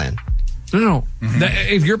cell phone plan. No.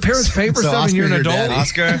 If your parents pay for So stuff and you're an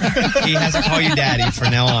Oscar, your adult. daddy. Oscar, he has to call you daddy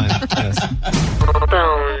from now on. Yes.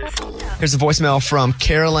 Here's a voicemail from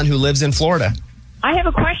Carolyn, who lives in Florida. I have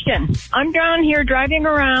a question. I'm down here driving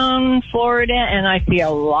around Florida and I see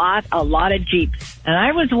a lot of Jeeps. And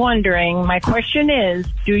I was wondering, my question is,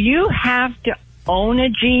 do you have to own a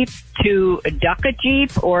Jeep to duck a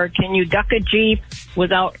Jeep, or can you duck a Jeep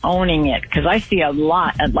without owning it? Because I see a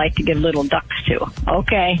lot I'd like to give little ducks to.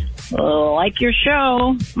 Okay. Like your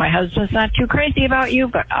show. My husband's not too crazy about you,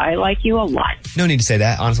 but I like you a lot. No need to say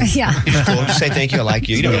that, honestly. Yeah. You're cool. Just say thank you, I like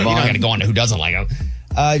you. You're not going to go on to who doesn't like him.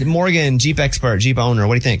 Morgan, Jeep expert, Jeep owner,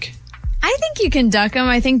 what do you think? I think you can duck them.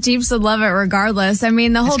 I think Jeeps would love it regardless. I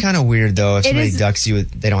mean, the whole... It's kind of weird, though, if somebody is- ducks you,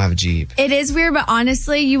 they don't have a Jeep. It is weird, but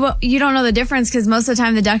honestly, you don't know the difference because most of the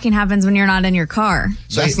time the ducking happens when you're not in your car.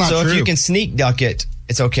 That's not so true. if you can sneak duck it,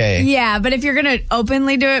 it's okay. Yeah, but if you're going to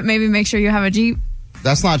openly do it, maybe make sure you have a Jeep.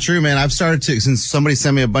 That's not true, man. I've started to, since somebody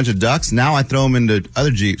sent me a bunch of ducks, now I throw them into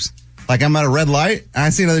other Jeeps. Like, I'm at a red light, and I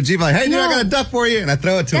see another Jeep, I'm like, hey, dude, I got a duck for you, and I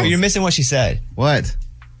throw it to But him. you're missing what she said. What?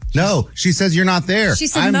 No, she says you're not there. She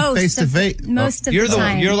said I'm most face to of face. most of You're the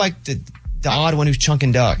time. you're like the odd one who's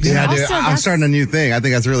chunking ducks. Yeah, dude, Also, I'm that's- starting a new thing. I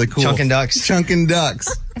think that's really cool. Chunking ducks. Chunking ducks.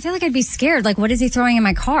 I feel like I'd be scared. Like, what is he throwing in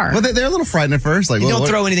my car? Well, they're a little frightened at first. Like, You what- don't what-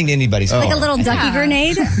 throw anything to anybody's Like car. a little ducky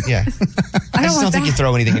grenade? Yeah. I don't just want don't think that. you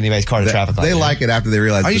throw anything in anybody's car to traffic light. They like it after they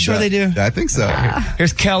realize. Are you the sure duck. they do? I think so.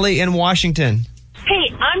 Here's Kelly in Washington.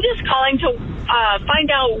 Hey, I'm just calling to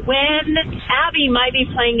find out when Abby might be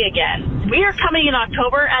playing again. We are coming in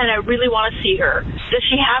October, and I really want to see her. Does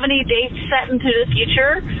she have any dates set into the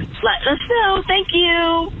future? Let us know. Thank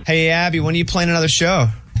you. Hey, Abby, when are you playing another show?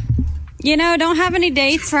 You know, don't have any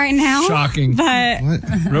dates right now. Shocking. But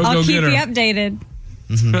Real I'll keep go-getter. you updated.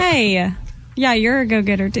 Hey, yeah, you're a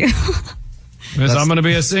go-getter too. Yes, I'm going to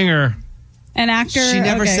be a singer. An actor. She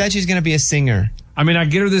never okay. said she's going to be a singer. I mean, I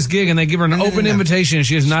get her this gig and they give her an open invitation and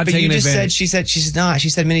she has not But you taken just advantage. said she's not. She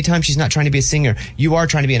said many times she's not trying to be a singer. You are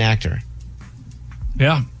trying to be an actor.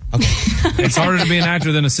 Yeah. Okay. It's harder to be an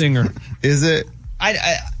actor than a singer. Is it? I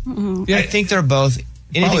think they're both.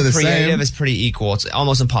 Anything Probably the creative same. is pretty equal. It's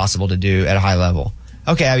almost impossible to do at a high level.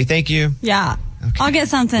 Okay, Abby, thank you. Yeah. I'll get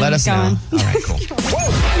something Let us going. know. All right, cool.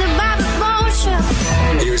 The Bobby Bones Show.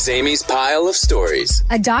 Here's Amy's pile of stories.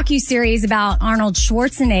 A docuseries about Arnold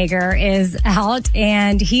Schwarzenegger is out,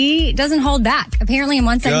 and he doesn't hold back. Apparently, in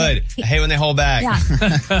one segment, Good. I hate when they hold back. Yeah.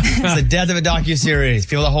 It's the death of a docuseries.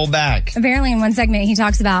 People that hold back. Apparently, in one segment, he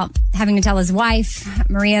talks about having to tell his wife,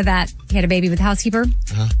 Maria, that he had a baby with the housekeeper.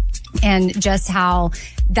 And just how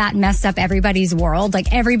that messed up everybody's world,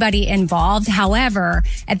 like everybody involved. However,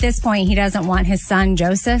 at this point, he doesn't want his son,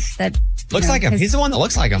 Joseph, that Looks like him. He's the one that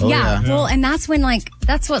looks like him. Yeah. Well, and that's when,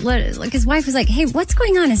 that's what, his wife was like, hey, what's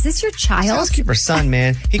going on? Is this your child? Housekeeper's son,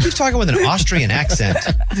 man. He keeps talking with an Austrian accent.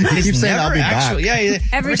 He keeps saying, I'll be back. Yeah.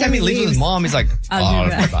 Every time he leaves with his mom, he's like, I'll be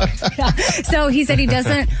back. Yeah. So he said he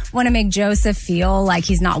doesn't want to make Joseph feel like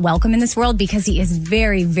he's not welcome in this world because he is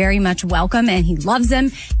very, very much welcome and he loves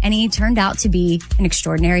him. And he turned out to be an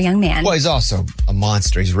extraordinary young man. Well, he's also a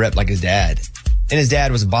monster. He's ripped like his dad. And his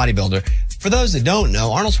dad was a bodybuilder. For those that don't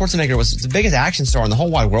know, Arnold Schwarzenegger was the biggest action star in the whole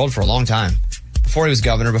wide world for a long time. Before he was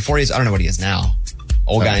governor, I don't know what he is now.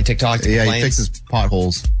 Old guy in TikTok. Yeah, he fixes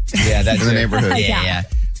potholes. Yeah, that's in the neighborhood. Yeah.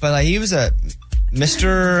 But he was a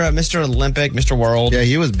Mr. Olympic, Mr. World. Yeah,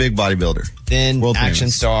 he was a big bodybuilder. Then World action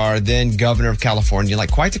famous. star, then governor of California. Like,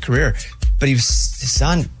 quite the career. But his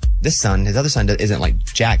other son isn't like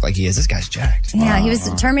jacked like he is. This guy's jacked. Yeah, he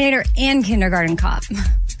was Terminator and kindergarten cop.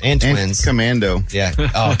 And twins. Commando. Yeah.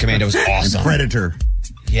 Oh, Commando was awesome. Predator.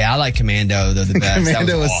 Yeah, I like Commando, the best.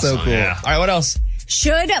 Commando was awesome. so cool. Yeah. All right, what else?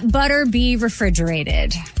 Should butter be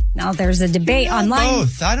refrigerated? Now, there's a debate online.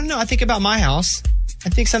 Both. I don't know. I think about my house. I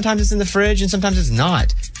think sometimes it's in the fridge and sometimes it's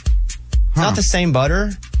not. Not the same butter.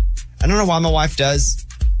 I don't know why my wife does.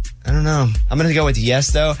 I don't know. I'm going to go with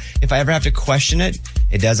yes, though. If I ever have to question it,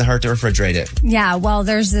 it doesn't hurt to refrigerate it. Yeah, well,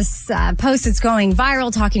 there's this post that's going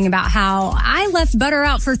viral talking about how I left butter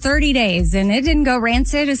out for 30 days and it didn't go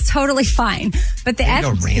rancid. It's totally fine. But the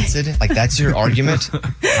Go rancid? Like, that's your argument?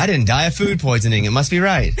 I didn't die of food poisoning. It must be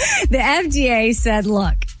right. The FDA said,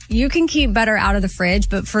 look, you can keep butter out of the fridge,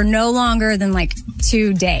 but for no longer than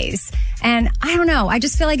 2 days. And I don't know. I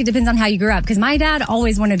just feel like it depends on how you grew up. Because my dad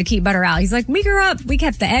always wanted to keep butter out. He's like, we grew up, we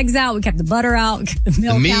kept the eggs out, we kept the butter out, we kept the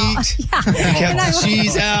milk out. Yeah. We kept the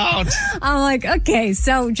cheese out. I'm like, okay,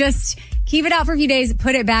 so just keep it out for a few days,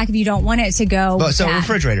 put it back if you don't want it to go bad.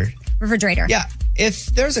 Refrigerator. Yeah. If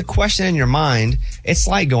there's a question in your mind, it's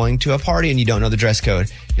like going to a party and you don't know the dress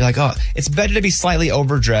code. You're like, oh, it's better to be slightly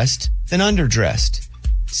overdressed than underdressed.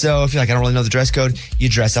 So if you're like, I don't really know the dress code, you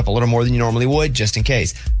dress up a little more than you normally would, just in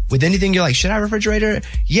case. With anything, you're like, should I refrigerate it?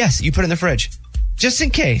 Yes, you put it in the fridge. Just in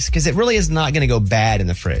case, because it really is not going to go bad in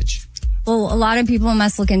the fridge. Well, a lot of people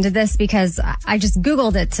must look into this because I just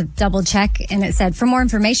Googled it to double check, and it said, for more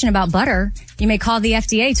information about butter, you may call the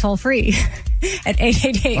FDA toll free at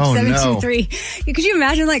 888-723. Could you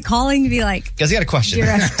imagine calling to be like, guys, I got a question. Your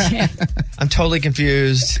FDA. I'm totally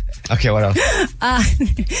confused. Okay, what else?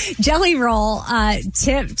 Jelly Roll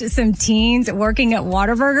tipped some teens working at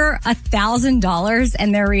Whataburger $1,000,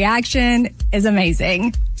 and their reaction is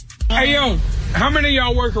amazing. Hey, yo, how many of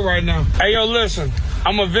y'all working right now? Hey, yo, listen,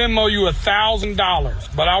 I'm going to Venmo you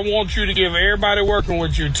 $1,000, but I want you to give everybody working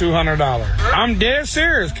with you $200. I'm dead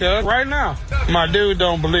serious, cuz, right now. My dude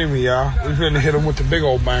don't believe me, y'all. We finna hit him with the big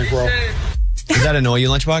old bankroll. Does that annoy you,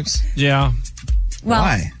 Lunchbox? Yeah. Well,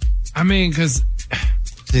 why? I mean, because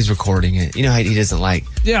he's recording it. You know how he doesn't like.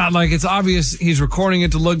 Yeah, it's obvious he's recording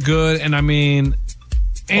it to look good, and I mean.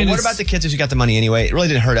 And what about the kids who got the money anyway? It really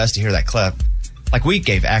didn't hurt us to hear that clip. We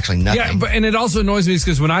gave actually nothing. Yeah, and it also annoys me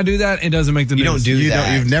because when I do that, it doesn't make the news. You don't do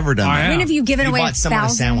that. You've never done that. When have you given away bought someone a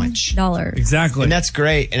sandwich? $1,000? Exactly. And that's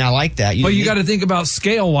great, and I like that. But you got to think about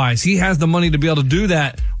scale-wise. He has the money to be able to do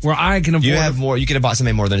that where I can afford. You have more. You could have bought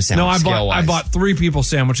somebody more than a sandwich. No, I bought 3 people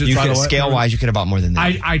sandwiches. Scale-wise, you could have bought more than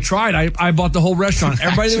that. I tried. I bought the whole restaurant.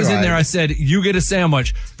 Everybody that was in there, I said, you get a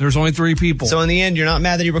sandwich. There's only 3 people. So in the end, you're not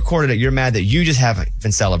mad that he recorded it. You're mad that you just haven't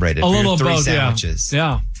been celebrated. A little for your 3 both, sandwiches.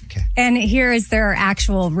 Yeah. Okay. And here is their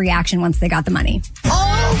actual reaction once they got the money.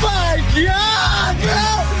 Oh my God, bro!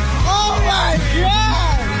 Oh my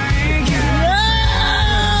God! Yeah!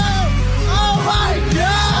 Oh my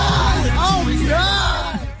God! Oh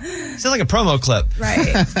God! Sounds like a promo clip.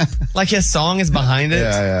 Right. Like his song is behind it.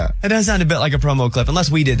 Yeah. It does sound a bit like a promo clip,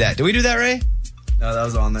 unless we did that. Did we do that, Ray? No, that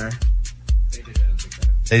was on there.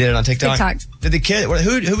 They did it on TikTok? TikTok. Did the kid,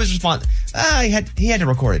 who was responsible? He had to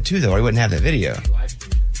record it too, though, or he wouldn't have that video.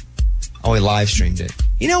 Oh, he live streamed it.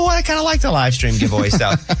 You know what? I kind of like the live stream giveaway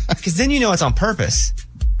stuff. Because then you know it's on purpose.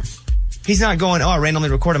 He's not going, I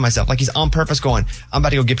randomly recorded myself. He's on purpose going, I'm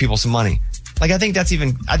about to go give people some money. I think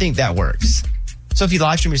that works. So if you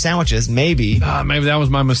live stream your sandwiches, maybe. Maybe that was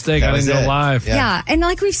my mistake. I didn't go live. Yeah. And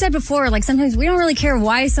like we've said before, sometimes we don't really care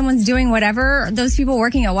why someone's doing whatever. Those people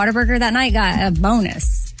working at Whataburger that night got a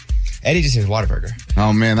bonus. Eddie just hears Whataburger.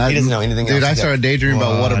 Oh, man. He doesn't know anything else. Dude, I started daydreaming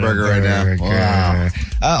about Whataburger right now.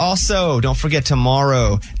 Wow. Also, don't forget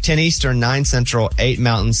tomorrow, 10 Eastern, 9 Central, 8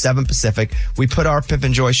 Mountain, 7 Pacific. We put our Pimp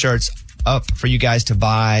and Joy shirts up for you guys to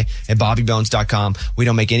buy at bobbybones.com. We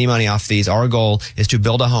don't make any money off these. Our goal is to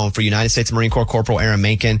build a home for United States Marine Corps Corporal Aaron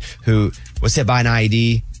Menken, who was hit by an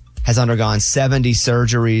IED, has undergone 70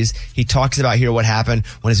 surgeries. He talks about here what happened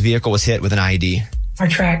when his vehicle was hit with an IED. Our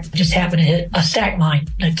track just happened to hit a stack mine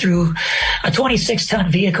that threw a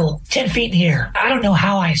 26-ton vehicle 10 feet in the air. I don't know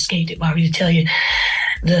how I escaped it, Bobby, to tell you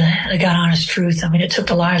the God honest truth. I mean, it took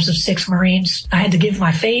the lives of 6 Marines. I had to give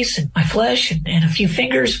my face and my flesh and a few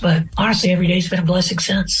fingers, but honestly, every day's been a blessing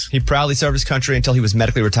since. He proudly served his country until he was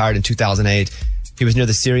medically retired in 2008. He was near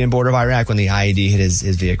the Syrian border of Iraq when the IED hit his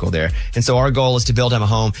vehicle there. And so our goal is to build him a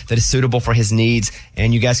home that is suitable for his needs.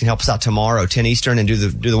 And you guys can help us out tomorrow, 10 Eastern, and do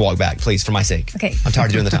the walk back, please, for my sake. Okay. I'm tired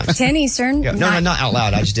of doing the times. 10 Eastern. Yeah, no, not out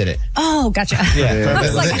loud. I just did it. Oh, gotcha. Yeah. I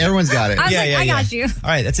was like, everyone's got it. I got you. All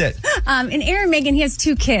right, that's it. And Aaron Megan, he has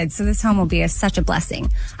 2 kids, so this home will be such a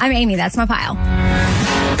blessing. I'm Amy. That's my pile.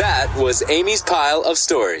 That was Amy's pile of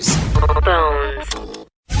stories.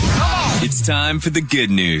 It's time for the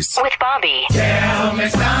good news. With Bobby. Tell me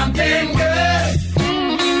something good.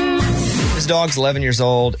 This dog's 11 years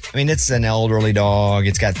old. I mean, it's an elderly dog.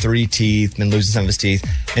 It's got 3 teeth, been losing some of his teeth.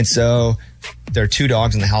 And so there are 2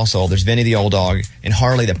 dogs in the household. There's Vinny, the old dog, and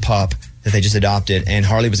Harley, the pup that they just adopted. And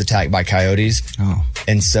Harley was attacked by coyotes. Oh.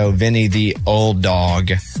 And so Vinny, the old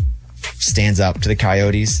dog, stands up to the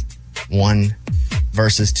coyotes. 1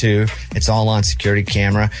 versus 2. It's all on security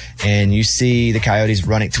camera. And you see the coyotes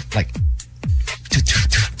running like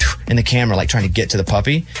in the camera, like trying to get to the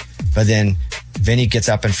puppy. But then Vinny gets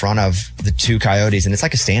up in front of the 2 coyotes and it's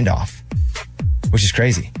like a standoff, which is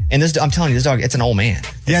crazy. And this, I'm telling you, this dog, it's an old man.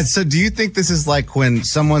 Yeah. So do you think this is like when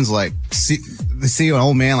someone's like, they see an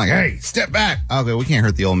old man like, hey, step back. Okay, we can't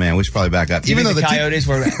hurt the old man. We should probably back up. Even though the coyotes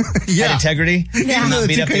were had integrity, even though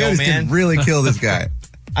the 2 coyotes can really kill this guy.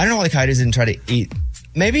 I don't know why the coyotes didn't try to eat.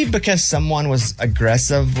 Maybe because someone was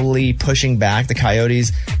aggressively pushing back the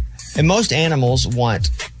coyotes. And most animals want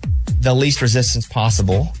the least resistance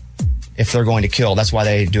possible if they're going to kill. That's why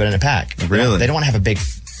they do it in a pack. Really? They don't want to have a big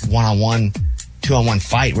 1-on-1, 2-on-1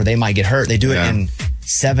 fight where they might get hurt. They do it in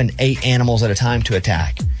 7, 8 animals at a time to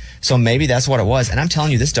attack. So maybe that's what it was. And I'm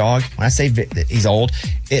telling you, this dog, when I say he's old,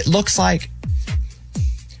 it looks like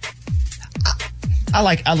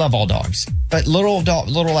I love all dogs, but little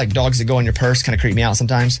like dogs that go in your purse kind of creep me out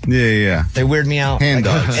sometimes. Yeah. They weird me out. Hand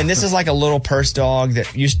dogs. And this is like a little purse dog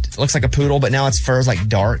that looks like a poodle, but now its fur is like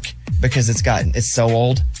dark because it's so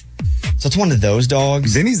old. So it's one of those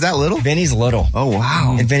dogs. Vinny's that little? Vinny's little. Oh,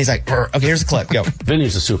 wow. And Vinny's like, okay, here's a clip. Go.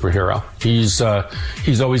 Vinny's a superhero.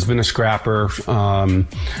 He's always been a scrapper.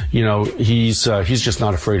 He's just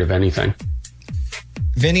not afraid of anything.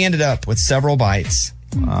 Vinny ended up with several bites.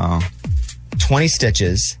 Wow. 20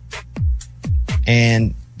 stitches,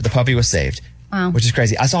 and the puppy was saved. Wow. Which is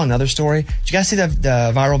crazy. I saw another story. Did you guys see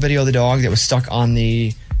the viral video of the dog that was stuck on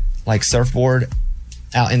the surfboard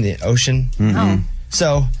out in the ocean? Mm-hmm. Oh.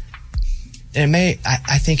 So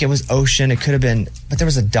I think it was ocean. It could have been, but there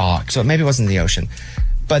was a dock, so maybe it wasn't the ocean.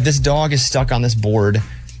 But this dog is stuck on this board,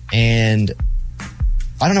 and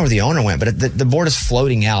I don't know where the owner went, but the board is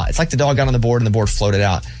floating out. It's like the dog got on the board and the board floated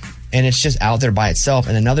out. And it's just out there by itself.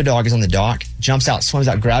 And another dog is on the dock, jumps out, swims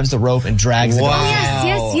out, grabs the rope, and drags the dog.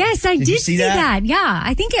 Yes. I did see that. Yeah,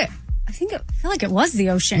 I think it feel like it was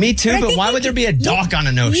the ocean. Me too, but why would there be a dock on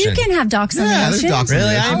an ocean? You can have docks on the ocean.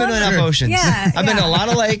 Really? I ain't been to enough oceans. Yeah, I've been to a lot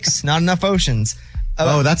of lakes, not enough oceans.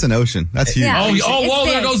 Oh, that's an ocean. That's huge. Yeah. Whoa,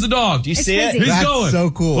 there goes the dog. Do you see it? He's That's going.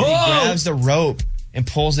 so cool. He grabs the rope and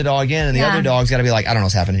pulls the dog in, and the other dog's got to be like, I don't know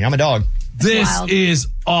what's happening here. I'm a dog. This is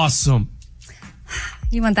awesome.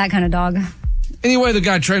 You want that kind of dog. Anyway, the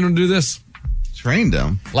guy trained him to do this. Trained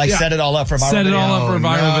him? Set it all up for a viral video. Set it all up for a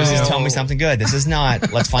viral video. This is Tell Me Something Good. This is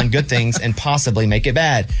not, let's find good things and possibly make it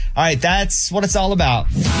bad. All right, that's what it's all about.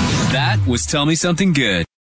 That was Tell Me Something Good.